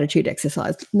a gratitude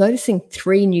exercise, noticing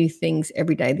 3 new things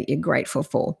every day that you're grateful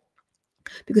for.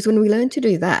 Because when we learn to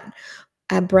do that,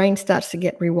 our brain starts to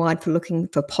get rewired for looking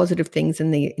for positive things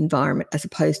in the environment as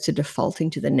opposed to defaulting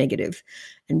to the negative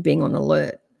and being on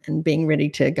alert and being ready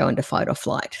to go into fight or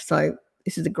flight. So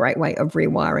this is a great way of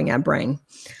rewiring our brain.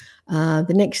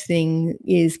 The next thing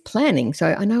is planning.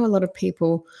 So I know a lot of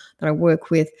people that I work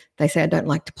with, they say, I don't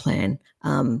like to plan.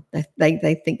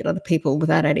 They think that other people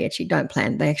without ADHD don't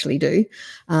plan. They actually do.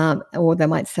 Or they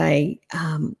might say,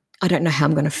 I don't know how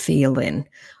I'm going to feel then.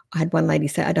 I had one lady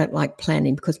say, I don't like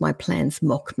planning because my plans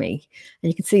mock me.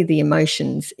 And you can see the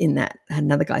emotions in that.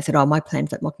 Another guy said, oh, my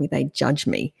plans don't mock me, they judge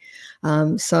me.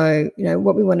 So,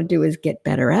 what we want to do is get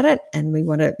better at it. And we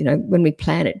want to, when we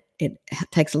plan it, it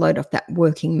takes a load off that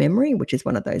working memory, which is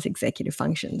one of those executive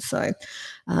functions. So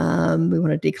we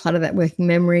want to declutter that working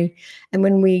memory. And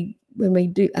when we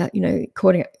do,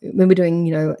 when we're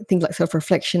doing, things like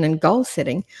self-reflection and goal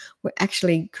setting, we're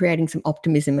actually creating some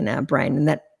optimism in our brain, and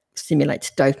that stimulates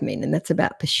dopamine, and that's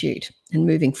about pursuit and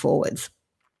moving forwards.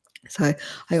 So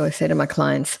I always say to my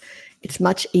clients, it's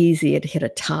much easier to hit a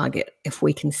target if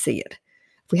we can see it.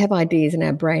 If we have ideas in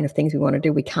our brain of things we want to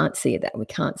do, we can't see that. We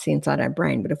can't see inside our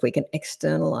brain. But if we can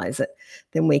externalize it,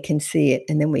 then we can see it,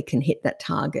 and then we can hit that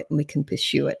target and we can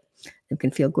pursue it and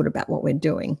can feel good about what we're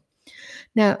doing.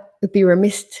 Now, it'd be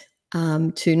remiss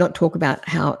to not talk about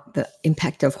how the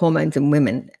impact of hormones in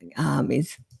women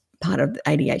is part of the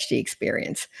ADHD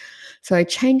experience. So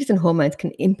changes in hormones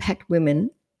can impact women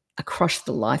across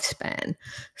the lifespan.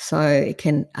 So it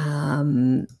can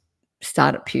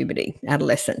start at puberty,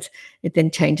 adolescence. It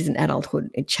then changes in adulthood.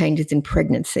 It changes in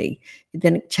pregnancy.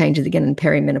 Then it changes again in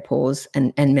perimenopause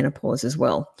and menopause as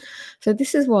well. So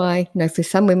this is why, for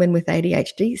some women with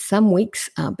ADHD, some weeks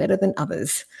are better than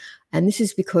others. And this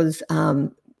is because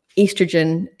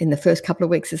estrogen in the first couple of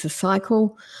weeks is a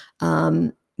cycle.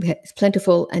 It's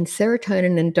plentiful, and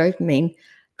serotonin and dopamine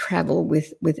travel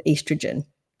with estrogen.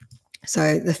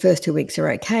 So the first 2 weeks are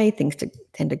okay, things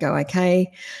tend to go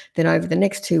okay. Then over the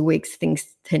next 2 weeks, things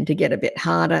tend to get a bit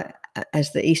harder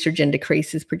as the estrogen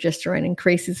decreases, progesterone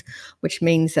increases, which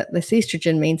means that less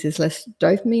estrogen means there's less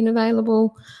dopamine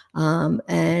available.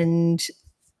 And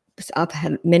I've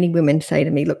had many women say to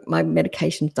me, look, my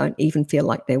medications don't even feel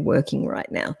like they're working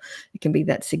right now. It can be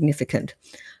that significant.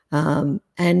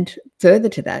 And further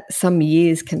to that, some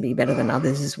years can be better than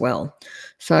others as well.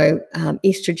 So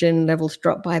estrogen levels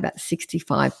drop by about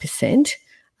 65%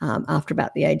 after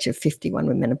about the age of 51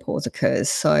 when menopause occurs.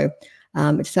 So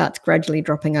it starts gradually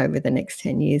dropping over the next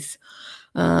 10 years.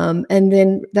 And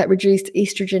then that reduced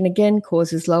estrogen again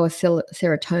causes lower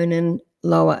serotonin,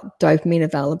 lower dopamine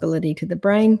availability to the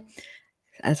brain.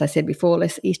 As I said before,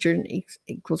 less estrogen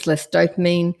equals less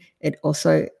dopamine. It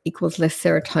also equals less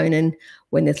serotonin.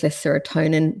 When there's less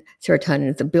serotonin,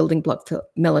 serotonin is a building block for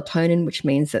melatonin, which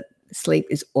means that sleep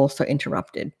is also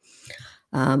interrupted,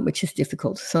 which is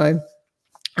difficult. So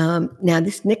now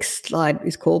this next slide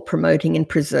is called Promoting and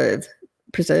Preserving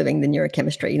the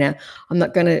Neurochemistry. Now, I'm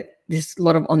not going to, there's a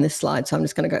lot on this slide, so I'm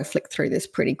just going to go flick through this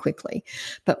pretty quickly.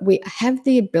 But we have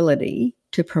the ability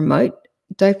to promote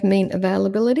dopamine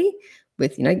availability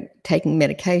with, taking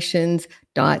medications,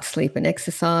 diet, sleep, and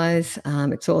exercise.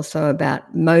 It's also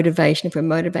about motivation. If we're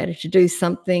motivated to do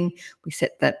something, we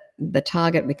set the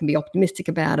target, we can be optimistic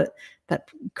about it. That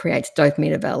creates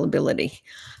dopamine availability.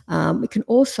 We can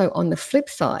also, on the flip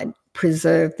side,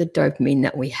 preserve the dopamine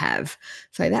that we have.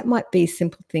 So that might be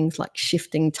simple things like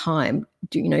shifting time,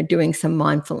 doing some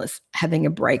mindfulness, having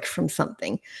a break from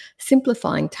something,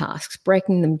 simplifying tasks,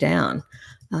 breaking them down.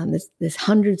 There's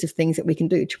hundreds of things that we can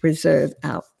do to preserve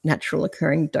our natural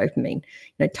occurring dopamine.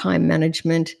 Time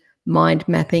management, mind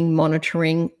mapping,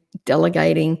 monitoring,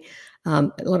 delegating. A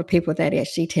lot of people with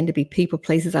ADHD tend to be people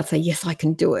pleasers. I'd say, yes, I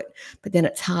can do it. But then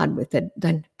it's hard with it.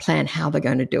 They don't plan how they're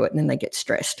going to do it, and then they get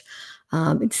stressed.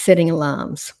 It's setting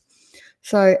alarms.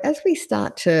 So as we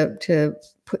start to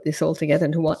put this all together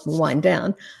and to wind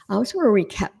down, I just want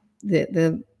to recap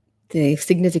the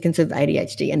significance of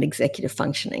ADHD and executive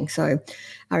functioning. So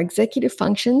our executive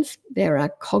functions, there are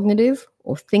cognitive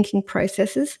or thinking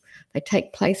processes. They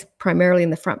take place primarily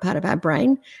in the front part of our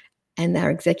brain, and our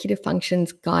executive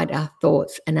functions guide our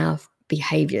thoughts and our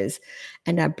behaviors,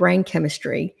 and our brain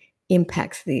chemistry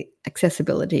impacts the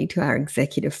accessibility to our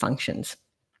executive functions.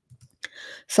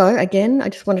 So again, I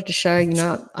just wanted to show,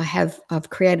 I've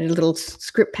created a little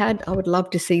script pad. I would love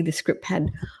to see the script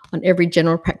pad on every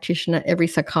general practitioner, every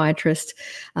psychiatrist,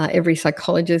 every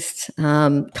psychologist,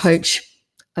 coach,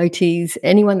 OTs,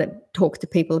 anyone that talks to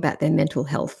people about their mental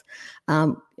health.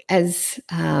 As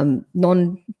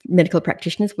non-medical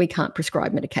practitioners, we can't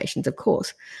prescribe medications, of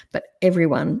course, but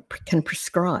everyone can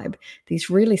prescribe these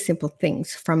really simple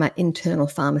things from our internal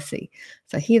pharmacy.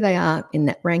 So here they are in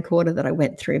that rank order that I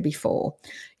went through before.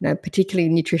 Particularly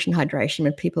nutrition, hydration.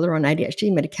 When people are on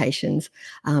ADHD medications,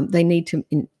 they need to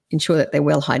ensure that they're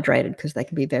well hydrated because they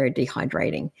can be very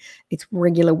dehydrating. It's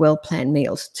regular, well-planned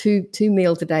meals. Two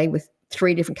meals a day with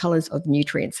 3 different colors of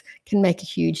nutrients can make a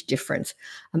huge difference.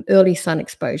 Early sun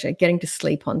exposure, getting to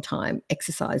sleep on time,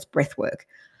 exercise, breath work.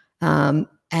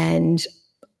 And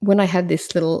when I have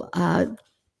this little,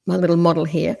 my little model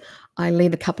here, I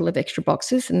leave a couple of extra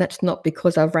boxes, and that's not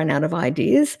because I've run out of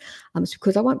ideas. It's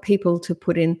because I want people to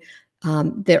put in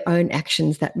their own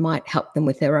actions that might help them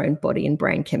with their own body and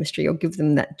brain chemistry or give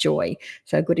them that joy.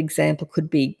 So a good example could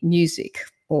be music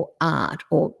or art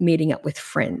or meeting up with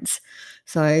friends.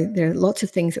 So there are lots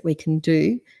of things that we can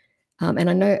do.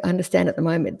 And I understand at the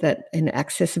moment that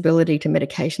accessibility to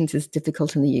medications is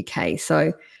difficult in the UK.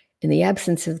 So in the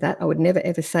absence of that, I would never,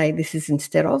 ever say this is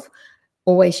instead of.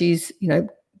 Always use,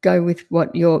 go with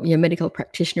what your medical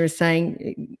practitioner is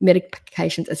saying.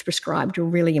 Medications as prescribed are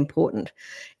really important.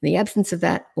 In the absence of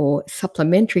that, or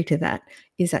supplementary to that,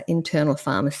 is our internal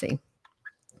pharmacy.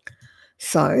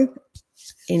 So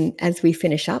as we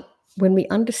finish up, when we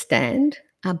understand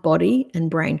our body and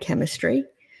brain chemistry,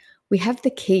 we have the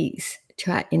keys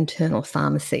to our internal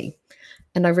pharmacy.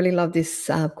 And I really love this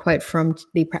quote from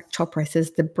Deepak Chopra. It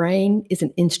says, the brain is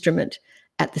an instrument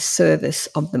at the service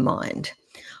of the mind.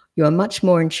 You are much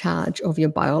more in charge of your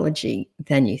biology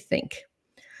than you think.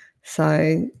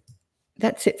 So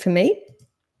that's it for me.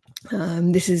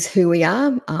 This is who we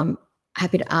are.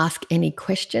 happy to ask any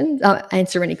questions,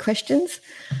 answer any questions.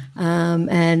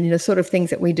 And, you know, sort of things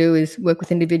that we do is work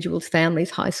with individuals, families,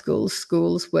 high schools,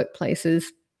 schools, workplaces.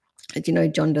 As you know,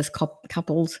 John does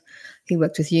couples. He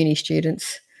works with uni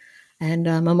students. And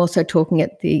I'm also talking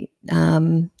at the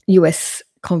US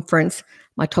conference.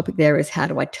 My topic there is, how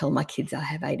do I tell my kids I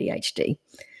have ADHD,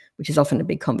 which is often a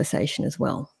big conversation as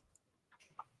well.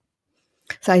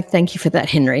 So thank you for that,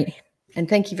 Henry. And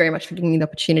thank you very much for giving me the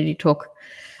opportunity to talk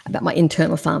about my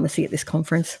internal pharmacy at this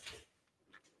conference.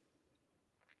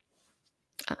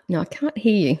 No, I can't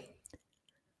hear you.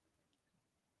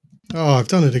 Oh, I've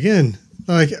done it again.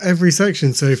 Like every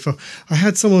section so far. I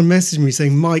had someone message me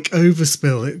saying mic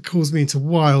overspill. It caused me into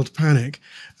wild panic,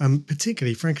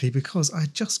 particularly, frankly, because I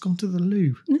had just gone to the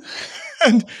loo.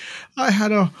 And I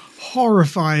had a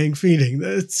horrifying feeling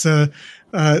that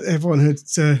everyone had,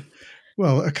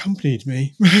 accompanied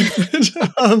me.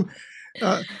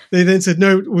 They then said,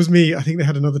 no, it was me. I think they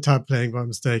had another tab playing by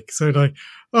mistake. So like,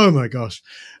 oh my gosh.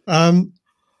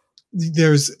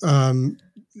 There's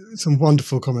some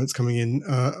wonderful comments coming in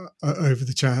over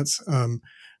the chats.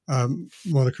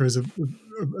 Monica is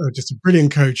just a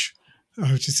brilliant coach,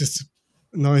 which is just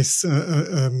nice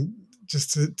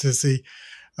just to see.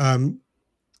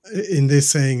 In this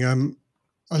saying,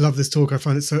 I love this talk. I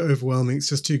find it so overwhelming. It's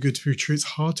just too good to be true. It's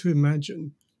hard to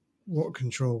imagine what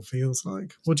control feels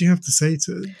like. What do you have to say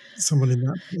to someone in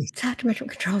that place? It's hard to imagine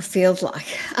what control feels like.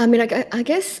 I mean, I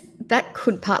guess that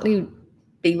could partly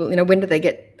be, you know, when do they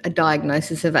get a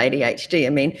diagnosis of ADHD? I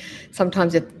mean,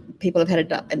 sometimes if people have had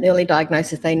an early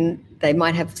diagnosis, they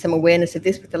might have some awareness of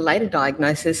this. With the later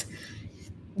diagnosis,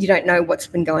 you don't know what's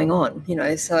been going on, you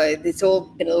know, so it's all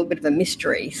been a little bit of a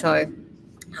mystery. So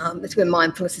that's where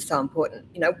mindfulness is so important.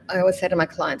 You know, I always say to my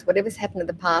clients, whatever's happened in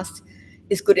the past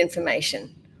is good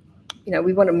information. You know,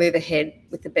 we want to move ahead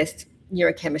with the best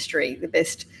neurochemistry, the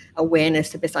best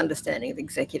awareness, the best understanding of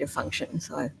executive function.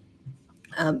 So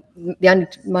the only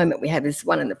moment we have is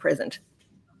one in the present.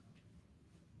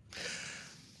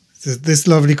 This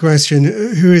lovely question.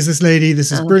 Who is this lady?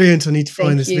 This is brilliant. I need to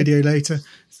find this video later.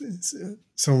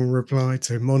 Someone replied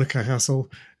to Monica Hassall,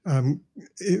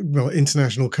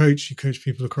 international coach. You coach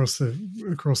people across the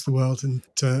world and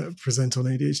present on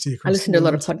ADHD. I listen to a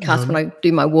lot of podcasts when I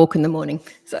do my walk in the morning.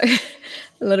 So a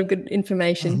lot of good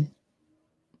information.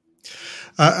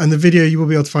 And the video you will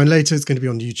be able to find later. It's going to be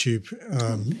on YouTube.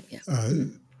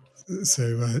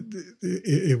 So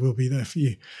it will be there for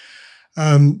you.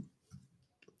 I'm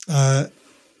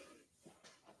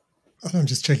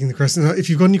just checking the questions. If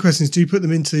you've got any questions, do put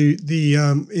them into the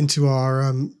into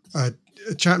our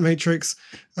chat matrix.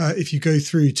 If you go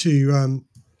through to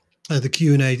the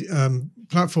Q&A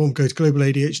platform, go to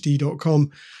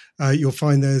globaladhd.com. You'll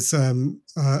find there's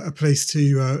a place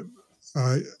to,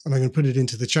 and I'm going to put it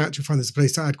into the chat. You'll find there's a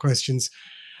place to add questions.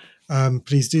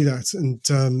 Please do that. And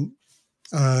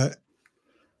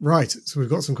right, so we've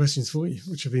got some questions for you,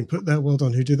 which have been put there. Well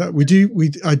done, who did that?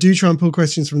 I do try and pull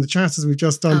questions from the chat as we've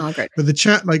just done. Great. But the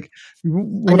chat, like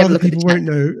what other people won't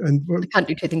know, and I can't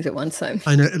do two things at once. So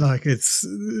I know, like it's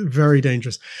very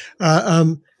dangerous. What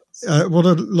a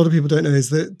lot of people don't know is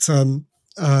that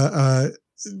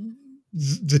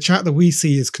the chat that we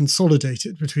see is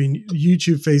consolidated between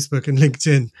YouTube, Facebook, and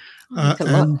LinkedIn,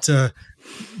 and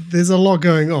there's a lot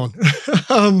going on.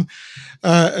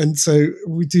 And so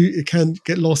it can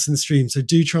get lost in the stream. So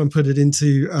do try and put it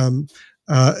into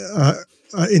the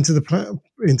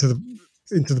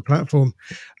platform.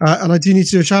 And I do need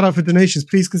to do a shout out for donations.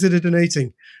 Please consider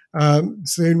donating.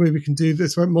 It's the only way we can do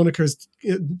this. Monica is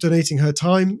donating her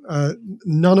time.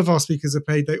 None of our speakers are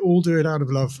paid. They all do it out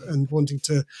of love and wanting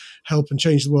to help and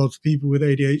change the world for people with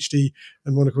ADHD.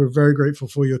 And Monica, we're very grateful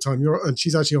for your time. And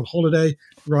she's actually on holiday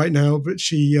right now, but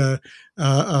she, we're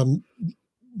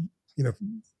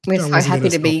so happy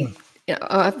to be. You know,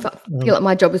 I feel like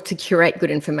my job is to curate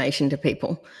good information to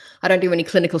people. I don't do any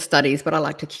clinical studies, but I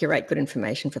like to curate good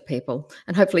information for people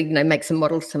and hopefully, make some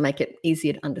models to make it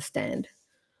easier to understand.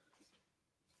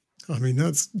 I mean,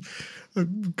 that's a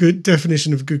good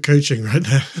definition of good coaching right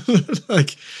there.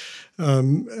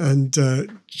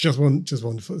 Just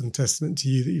wonderful and testament to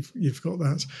you that you've got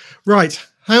that. Right.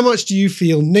 How much do you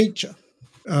feel nature,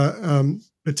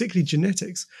 particularly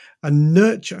genetics and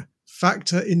nurture,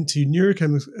 factor into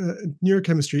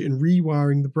neurochemistry and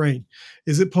rewiring the brain?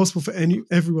 Is it possible for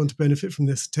everyone to benefit from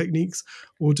these techniques,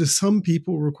 or do some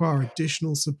people require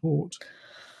additional support,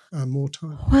 more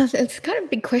time? Well, it's kind of a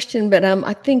big question, but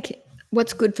I think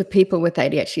what's good for people with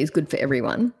ADHD is good for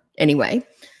everyone anyway.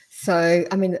 So,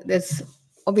 I mean, there's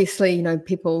obviously,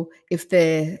 people, if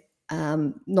they're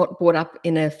not brought up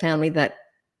in a family that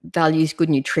values good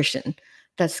nutrition,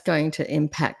 that's going to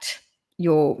impact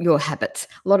your habits.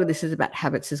 A lot of this is about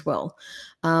habits as well.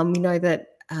 We know that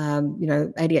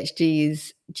ADHD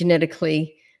is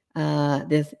genetically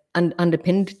there's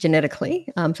underpinned genetically,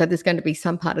 so there's going to be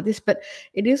some part of this, but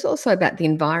it is also about the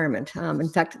environment. In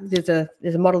fact, there's a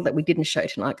model that we didn't show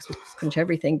tonight because we couldn't show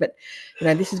everything, but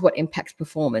this is what impacts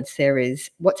performance. There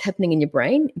is what's happening in your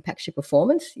brain impacts your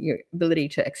performance, your ability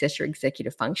to access your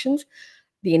executive functions,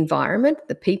 the environment,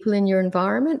 the people in your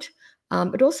environment,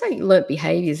 but also learnt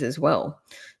behaviors as well.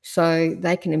 So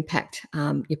they can impact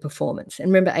your performance.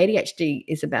 And remember, ADHD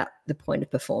is about the point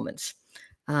of performance.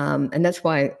 And that's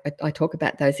why I talk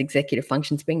about those executive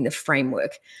functions being the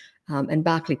framework. And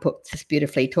Barclay puts this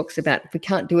beautifully. He talks about if we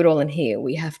can't do it all in here,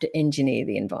 we have to engineer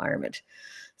the environment.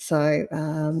 So,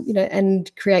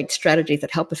 and create strategies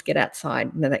that help us get outside.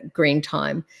 That green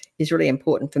time is really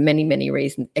important for many, many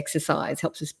reasons. Exercise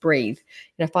helps us breathe.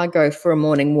 If I go for a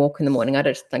morning walk in the morning, I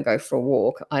just don't go for a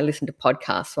walk. I listen to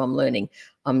podcasts, so I'm learning.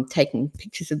 I'm taking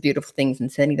pictures of beautiful things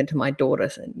and sending them to my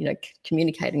daughters and,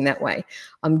 communicating that way.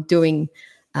 I'm doing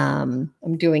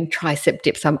tricep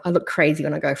dips. I look crazy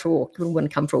when I go for a walk. You wouldn't want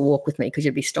to come for a walk with me because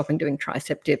you'd be stopping doing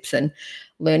tricep dips and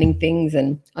learning things.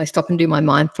 And I stop and do my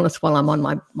mindfulness while I'm on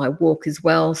my walk as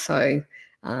well. So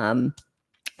I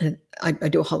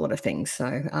do a whole lot of things.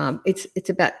 So it's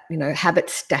about, habit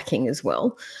stacking as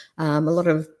well. A lot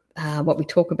of what we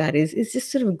talk about is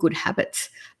just sort of good habits,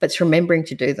 but it's remembering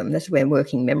to do them. That's where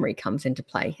working memory comes into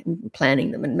play, and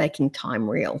planning them and making time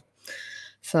real.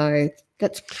 So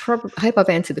that's probably, I hope I've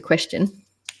answered the question.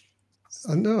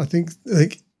 No, I think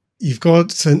you've got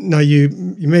to, now you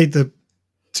made the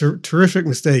terrific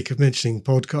mistake of mentioning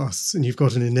podcasts, and you've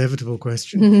got an inevitable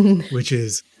question, which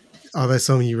is, are there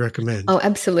some you recommend? Oh,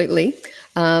 absolutely.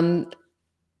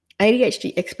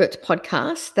 ADHD Experts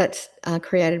podcast, that's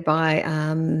created by,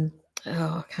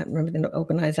 I can't remember the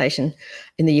organization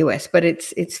in the US, but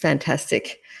it's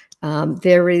fantastic.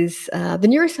 There is the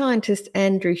neuroscientist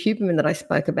Andrew Huberman that I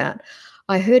spoke about.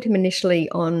 I heard him initially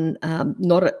on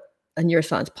not a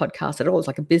neuroscience podcast at all. It's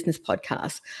like a business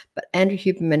podcast. But Andrew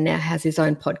Huberman now has his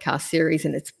own podcast series,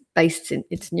 and it's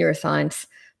neuroscience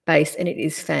based, and it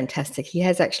is fantastic. He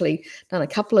has actually done a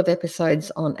couple of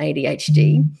episodes on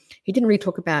ADHD. He didn't really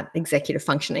talk about executive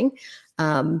functioning,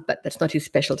 but that's not his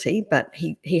specialty. But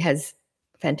he has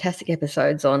fantastic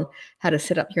episodes on how to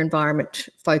set up your environment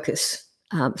focus.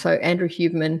 So Andrew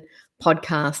Huberman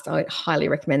podcast, I highly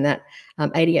recommend that.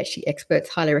 ADHD Experts,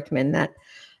 highly recommend that.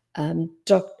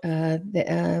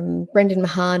 Brendan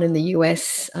Mahan in the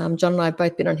US, John and I have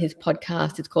both been on his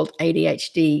podcast. It's called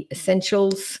ADHD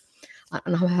Essentials.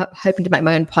 And I'm hoping to make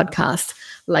my own podcast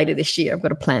later this year. I've got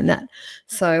to plan that.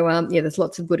 So, there's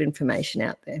lots of good information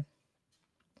out there.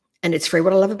 And it's free.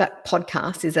 What I love about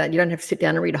podcasts is that you don't have to sit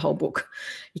down and read a whole book.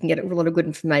 You can get a lot of good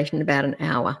information in about an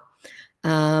hour.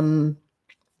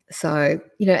 So,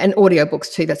 and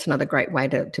audiobooks too, that's another great way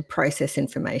to process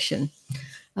information.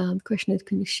 The question is,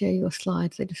 can you share your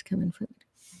slides? They just come in for it.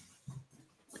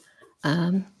 So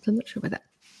I'm not sure about that.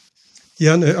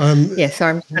 Yeah, no. So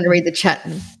I'm trying to read the chat.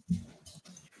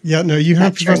 Yeah, no, you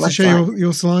happy for us to share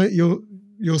your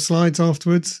slides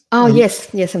afterwards? Oh,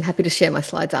 yes, I'm happy to share my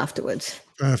slides afterwards.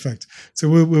 Perfect. So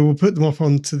we'll put them up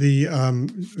onto the,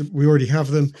 we already have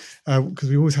them because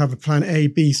we always have a plan A,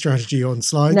 B strategy on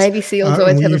slides. Navy SEALs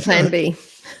always have a plan B.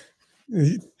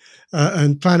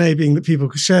 And plan A being that people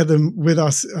can share them with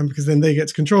us because then they get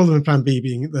to control them, and plan B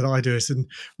being that I do it and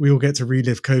we all get to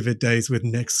relive COVID days with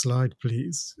next slide,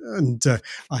 please. And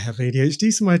I have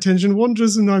ADHD, so my attention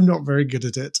wanders and I'm not very good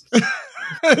at it.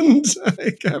 And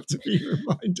I have to be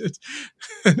reminded.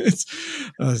 And it's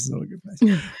not a good place.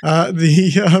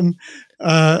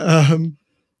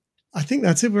 I think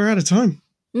that's it. We're out of time.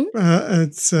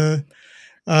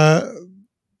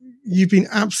 You've been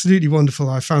absolutely wonderful.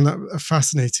 I found that a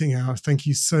fascinating hour. Thank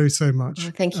you so much.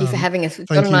 Oh, thank you for having us.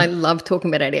 John and I love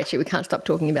talking about ADHD. We can't stop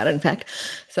talking about it, in fact.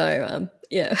 So,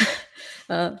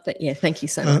 thank you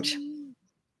so much.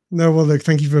 No, well, look,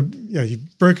 thank you for,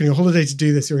 you've broken your holiday to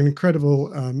do this. You're an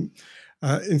incredible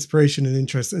inspiration and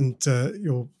interest, and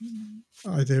your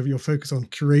idea of your focus on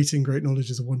curating great knowledge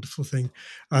is a wonderful thing.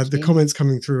 The comments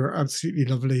coming through are absolutely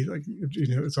lovely.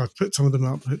 So I've put some of them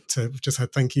up, but we've just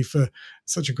had thank you for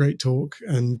such a great talk.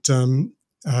 And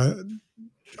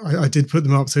I did put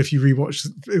them up. So if you rewatch,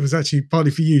 it was actually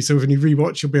partly for you. So when you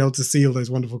rewatch, you'll be able to see all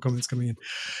those wonderful comments coming in.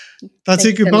 That's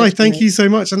it. Goodbye. Thank you so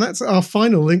much. And that's our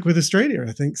final link with Australia,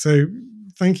 I think. So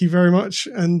thank you very much.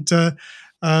 And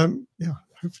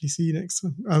hopefully see you next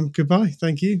time. Goodbye.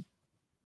 Thank you.